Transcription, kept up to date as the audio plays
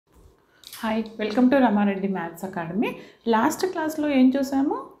Hi, welcome to Ramareddy Maths Academy. Last class lo em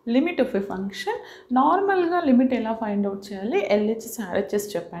chusamo limit of a function. Normal ga limit ela find out cheyali LHS RHS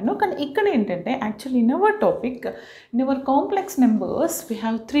cheppanu. Kani ikkada entante actually in our topic, in our complex numbers we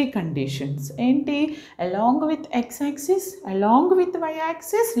have three conditions. Enti along with x axis, along with y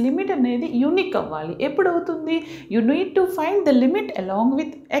axis limit anedi unique avvali. Eppudu avutundi? You need to find the limit along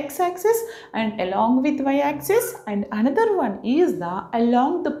with x axis and along with y axis, and another one is the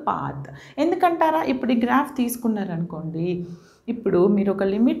along the path. ఎందుకంటారా, ఇప్పుడు ఈ graph తీసుకున్నారు అనుకోండి, ఇప్పుడు మీరు ఒక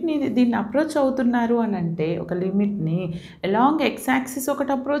లిమిట్ని దీన్ని approach అవుతున్నారు అని అంటే ఒక లిమిట్ని అలాంగ్ ఎక్స్ యాక్సిస్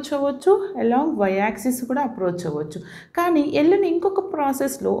ఒకటి అప్రోచ్ అవ్వచ్చు, అలాంగ్ వై యాక్సిస్ కూడా అప్రోచ్ అవ్వచ్చు. కానీ ఎల్లుని ఇంకొక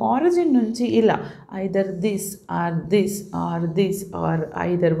ప్రాసెస్లో ఆరిజిన్ నుంచి ఇలా either this are this are this are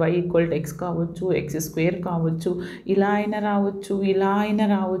either y equal to X కావచ్చు, ఎక్స్ స్క్వేర్ కావచ్చు, ఇలా అయినా రావచ్చు, ఇలా అయినా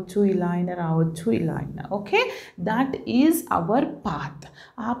రావచ్చు, ఇలా అయినా రావచ్చు, ఇలా అయినా. Okay, that is our path.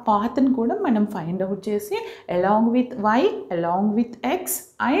 ఆ పాత్ని కూడా మనం ఫైండ్ అవుట్ చేసి along with why, along with x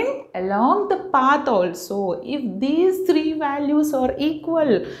and along the path also. If these three values are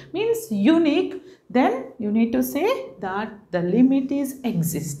equal, means unique, then you need to say that the limit is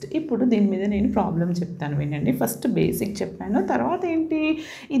exist. ఇప్పుడు దీని మీద నేను problem చెప్తాను వినండి. First basic చెప్పాను, తర్వాత ఏంటి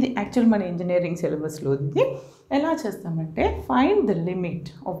ఇది యాక్చువల్ మన ఇంజనీరింగ్ సిలబస్లో ఉంది. ఎలా చేస్తామంటే find the limit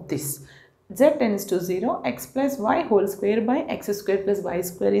of this z tends to 0, x plus y whole square by x square plus y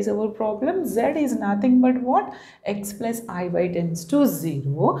square is our problem. Z is nothing but what? X plus iy tends to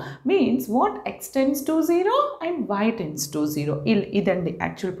 0, means what? X tends to 0 and y tends to 0. ఇదండి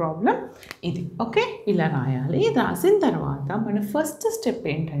actual problem ఇది. Okay, ఇలా రాయాలి. ఇది రాసిన తర్వాత మన first step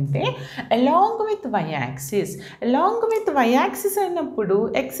ఏంటంటే along with why axis. Along with why axis అయినప్పుడు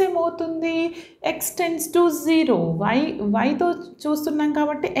x ఏమవుతుంది? x tends to 0. వైతో చూస్తున్నాం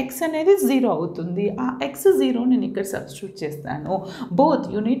కాబట్టి x అనేది 0 అవుతుంది. ఆ x 0 నేను ఇక్కడ సబ్స్టిట్యూట్ చేస్తాను. Both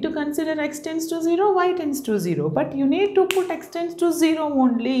you need to consider x tends to 0, y tends to 0, but you need to put x tends to 0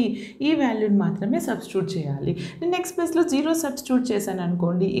 only. ఈ వాల్యూని మాత్రమే సబ్స్టిట్యూట్ చేయాలి. నేను x ప్లస్లో 0 సబ్స్టిట్యూట్ చేశాను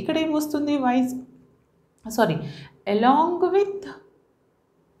అనుకోండి, ఇక్కడ ఏమొస్తుంది? Along with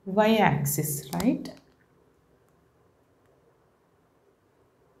y axis, right?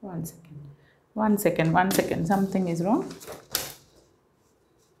 one second, something is wrong.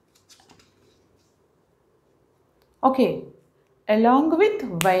 Okay, along with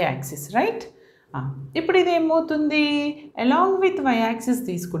why axis, right? ఇప్పుడు ఇది ఏమవుతుంది? అలాంగ్ విత్ వై యాక్సిస్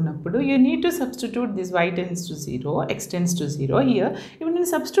తీసుకున్నప్పుడు you need to substitute this y tends to 0, x tends to 0 here. ఇప్పుడు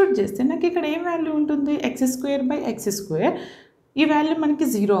నేను substitute చేస్తే నాకు ఇక్కడ ఏం వాల్యూ ఉంటుంది? X square by X square. ఈ వాల్యూ మనకి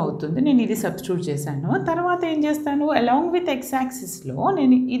 0 అవుతుంది. నేను ఇది సబ్స్టిట్యూట్ చేశాను. తర్వాత ఏం చేస్తాను? అలాంగ్ విత్ ఎక్స్ యాక్సిస్లో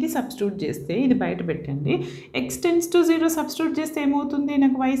నేను ఇది సబ్స్టిట్యూట్ చేస్తే, ఇది బయట పెట్టండి, x tends to 0 సబ్స్టిట్యూట్ చేస్తే ఏమవుతుంది?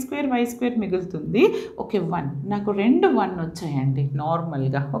 నాకు వై స్క్వేర్ మిగులుతుంది. ఓకే, 1. నాకు రెండు 1 వచ్చాయండి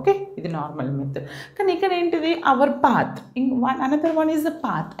నార్మల్గా. ఓకే, ఇది నార్మల్ మెథడ్. కానీ ఇక్కడ ఏంటిది? Hour path. Another one is the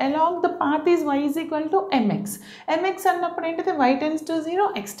path. Along the path is y is equal to mx అన్నప్పుడు ఏంటిది? y tends to 0,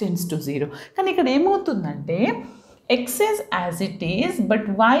 x tends to 0. కానీ ఇక్కడ ఏమవుతుందంటే x is as it is, but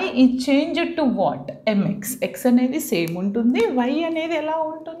y is changed to what? mx. x అనేది same ఉంటుంది, y అనేది ఎలా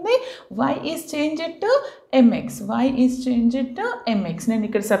ఉంటుంది? y is changed to mx. y is changed to mx. నేను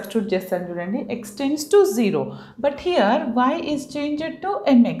ఇక్కడ సబ్స్టిట్యూట్ చేస్తాను చూడండి, x tends to 0, but here y is changed to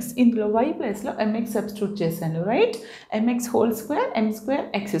mx. ఇందులో y ప్లేస్లో mx సబ్స్టిట్యూట్ చేశాను, right? mx whole square, m square,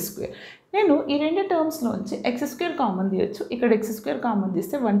 x square. నేను ఈ రెండు టర్మ్స్లోంచి ఎక్స్ స్క్వేర్ కామన్ తీయచ్చు. ఇక్కడ ఎక్స్ స్క్వేర్ కామన్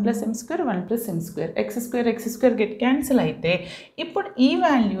తీస్తే 1 + m square, 1 + m square, X square get cancel అయితే ఇప్పుడు ఈ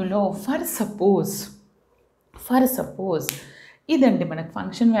వాల్యూలో ఫర్ సపోజ్ ఇదండి మనకు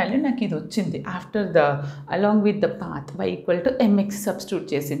ఫంక్షన్ వాల్యూ. నాకు ఇది వచ్చింది after the along with the path y equal to mx substitute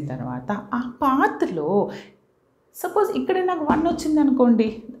చేసిన తర్వాత ఆ పాత్లో సపోజ్ ఇక్కడ నాకు 1 వచ్చింది అనుకోండి,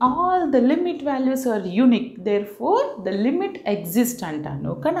 all the limit values are unique, there four the limit exist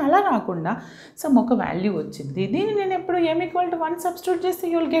అంటాను. కానీ అలా రాకుండా సమ్ ఒక వాల్యూ వచ్చింది, దీన్ని నేను ఎప్పుడు m ఈక్వల్ టు 1 సబ్స్టిట్యూట్ చేస్తే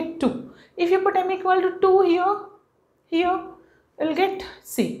you will get 2. If you put m equal to 2 here you will get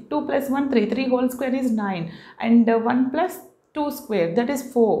 2 + 1 3 whole square is 9 and 1 + 2 square that is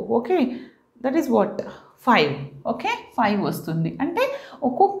 4. Okay, that is what? 5. Okay, 5 వస్తుంది. అంటే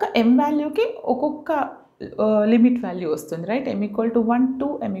ఒక్కొక్క m వాల్యూకి ఒక్కొక్క limit value వస్తుంది, right? m equal to 1 2,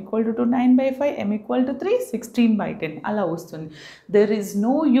 m equal to 2 9/5, m equal to 3 16/10 అలా వస్తుంది. There is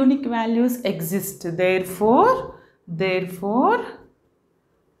no unique values exist, there four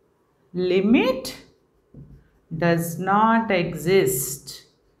limit does not exist.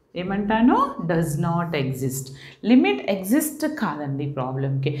 ఏమంటాను? Does not exist. Limit exist కాదండి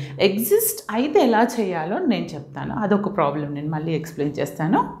ప్రాబ్లంకి. Exist అయితే ఎలా చేయాలో నేను చెప్తాను, అదొక ప్రాబ్లం, నేను మళ్ళీ ఎక్స్ప్లెయిన్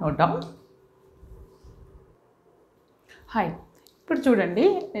చేస్తాను. Note down. హాయ్, ఇప్పుడు చూడండి,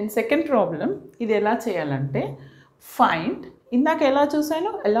 నేను సెకండ్ ప్రాబ్లం ఇది ఎలా చేయాలంటే, ఫైండ్ ఇందాక ఎలా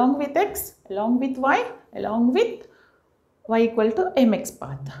చూసాను, along with X, along with why, along with y equal to mx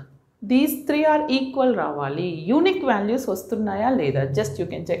path. These 3 are equal రావాలి. యూనిక్ వాల్యూస్ వస్తున్నాయా లేదా, just you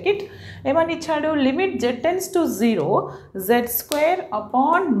can check it. ఏమని ఇచ్చాడు, limit z tends to 0 z²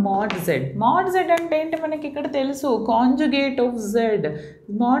 upon mod z. mod z అంటే ఏంటి మనకి ఇక్కడ తెలుసు, conjugate of z.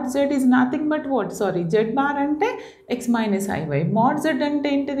 mod z is nothing but what, sorry z bar అంటే x minus iy. mod z అంటే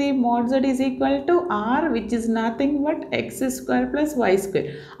ఏంటిది, mod z is equal to r which is nothing but x² plus y².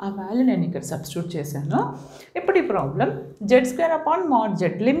 ఆ value నేను ఇక్కడ substitute చేశాను. ఇప్పుడు ఈ problem z² upon mod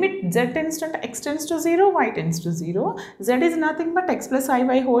z, limit z tends to x tends to 0, y tends to 0. Z is nothing but x plus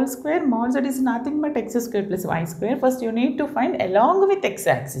iy whole square. Mod z is nothing but x square plus y square. First you need to find along with x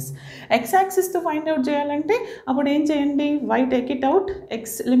axis. X axis to find out చేయాలంటే అప్పుడు ఏం చేయండి, y take it out,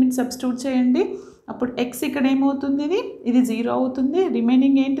 x limit substitute చేయండి. అప్పుడు x ఇక్కడ ఏమవుతుంది, ఇది 0 అవుతుంది.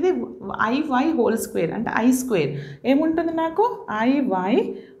 రిమైనింగ్ ఏంటిది, iy హోల్ స్క్వేర్ అంటే i స్క్వేర్ ఏముంటుంది నాకు, iy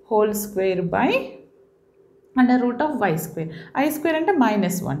whole square by under root of y square. i square అంటే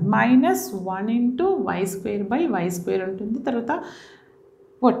 -1 into y square by y square ఉంటుంది. తర్వాత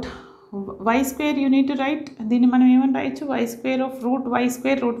what, y square you need to right, దీన్ని మనం ఏమని రాయొచ్చు, y square of root y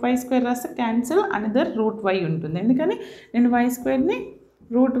square రాస్తే క్యాన్సిల్, అనదర్ రూట్ y ఉంటుంది. ఎందుకని నేను y స్క్వేర్ని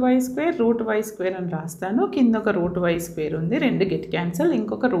రూట్ y స్క్వేర్ అని రాస్తాను. కింద ఒక రూట్ y స్క్వేర్ ఉంది, రెండు గెట్ క్యాన్సిల్,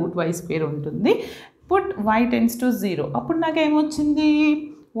 ఇంకొక రూట్ y స్క్వేర్ ఉంటుంది. Put y tends to 0. అప్పుడు నాకు ఏమొచ్చింది,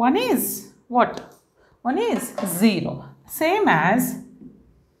 1 is what, 1 is 0. Same as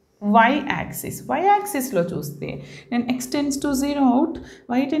y axis. y యాక్సిస్లో చూస్తే నేను x tends to 0 out,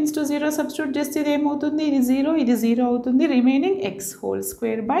 y tends to 0 substitute చేస్తే ఇది ఏమవుతుంది, ఇది 0, ఇది 0 అవుతుంది. Remaining x whole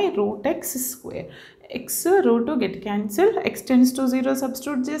square by root x square. x root get cancel, x tends to 0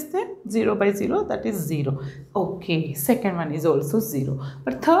 substitute చేస్తే 0 by 0 that is 0. Okay, second one is also 0.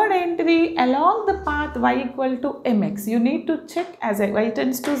 But third ఏంటిది, along the path y equal to mx. You need to check as y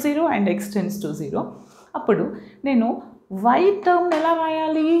tends to 0 and x tends to 0. అప్పుడు నేను y term ఎలా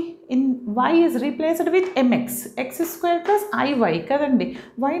రాయాలి, in y is replaced with mx, x² plus iy కదండి.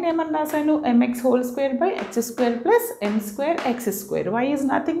 వైని ఏమని రాశాను, mx whole square by x² plus m² x². y is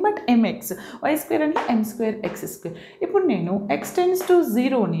nothing but mx, y² అంటే m² x². ఇప్పుడు నేను x టెన్స్ టు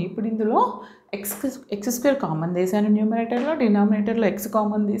 0ని ఇప్పుడు ఇందులో x² కామన్ తీసాను, న్యూమరేటర్లో, డినామినేటర్లో x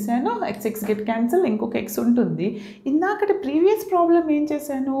కామన్ తీసాను, x గెట్ క్యాన్సిల్, ఇంకొక x ఉంటుంది. ఇందాకటి ప్రీవియస్ ప్రాబ్లం ఏం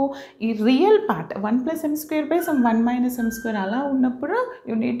చేశాను, ఈ real part 1 plus m² by some 1 minus m² అలా ఉన్నప్పుడు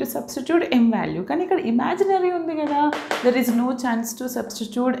you need to substitute m value. కానీ ఇక్కడ ఇమాజినరీ ఉంది కదా, there is no chance to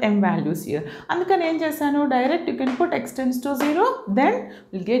substitute m values here. అందుకని ఏం చేశాను, direct you can put x tends to 0 then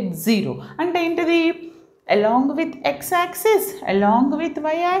will get 0. అంటే ఏంటిది, along with x axis, along with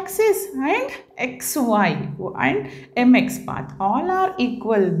y axis and xy and mx path, all are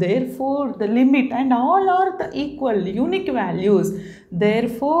equal, therefore the limit, and all are the equal unique values,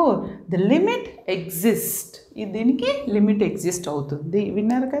 therefore the limit exists. దీనికి limit exist అవుతుంది.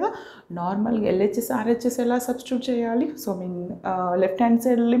 విన్నారు కదా, నార్మల్గా LHS RHS ఎలా substitute చేయాలి. So mean left hand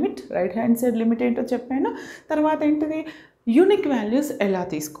side limit, right hand side limit ఏంటో చెప్పాను. తర్వాత ఏంటిది, యూనిక్ వాల్యూస్ ఎలా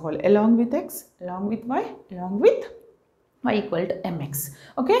తీసుకోవాలి, along with x, along with y, along with y equal to mx.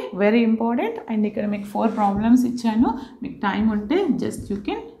 Okay, very important. And ఇక్కడ మీకు 4 ప్రాబ్లమ్స్ ఇచ్చాను, మీకు టైం ఉంటే just you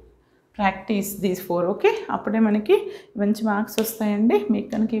can practice these 4. Okay, అప్పుడే మనకి మంచి మార్క్స్ వస్తాయండి. మీకు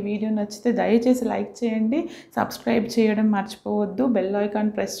కనుక ఈ వీడియో నచ్చితే దయచేసి లైక్ చేయండి, సబ్స్క్రైబ్ చేయడం మర్చిపోవద్దు, బెల్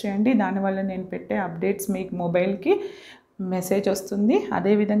ఐకాన్ ప్రెస్ చేయండి. దానివల్ల నేను పెట్టే అప్డేట్స్ మీకు మొబైల్కి మెసేజ్ వస్తుంది.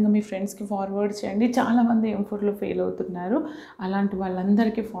 అదేవిధంగా మీ ఫ్రెండ్స్కి ఫార్వర్డ్ చేయండి. చాలామంది M4లో ఫెయిల్ అవుతున్నారు, అలాంటి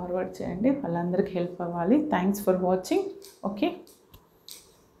వాళ్ళందరికీ ఫార్వర్డ్ చేయండి, వాళ్ళందరికీ హెల్ప్ అవ్వాలి. Thanks for watching. ఓకే.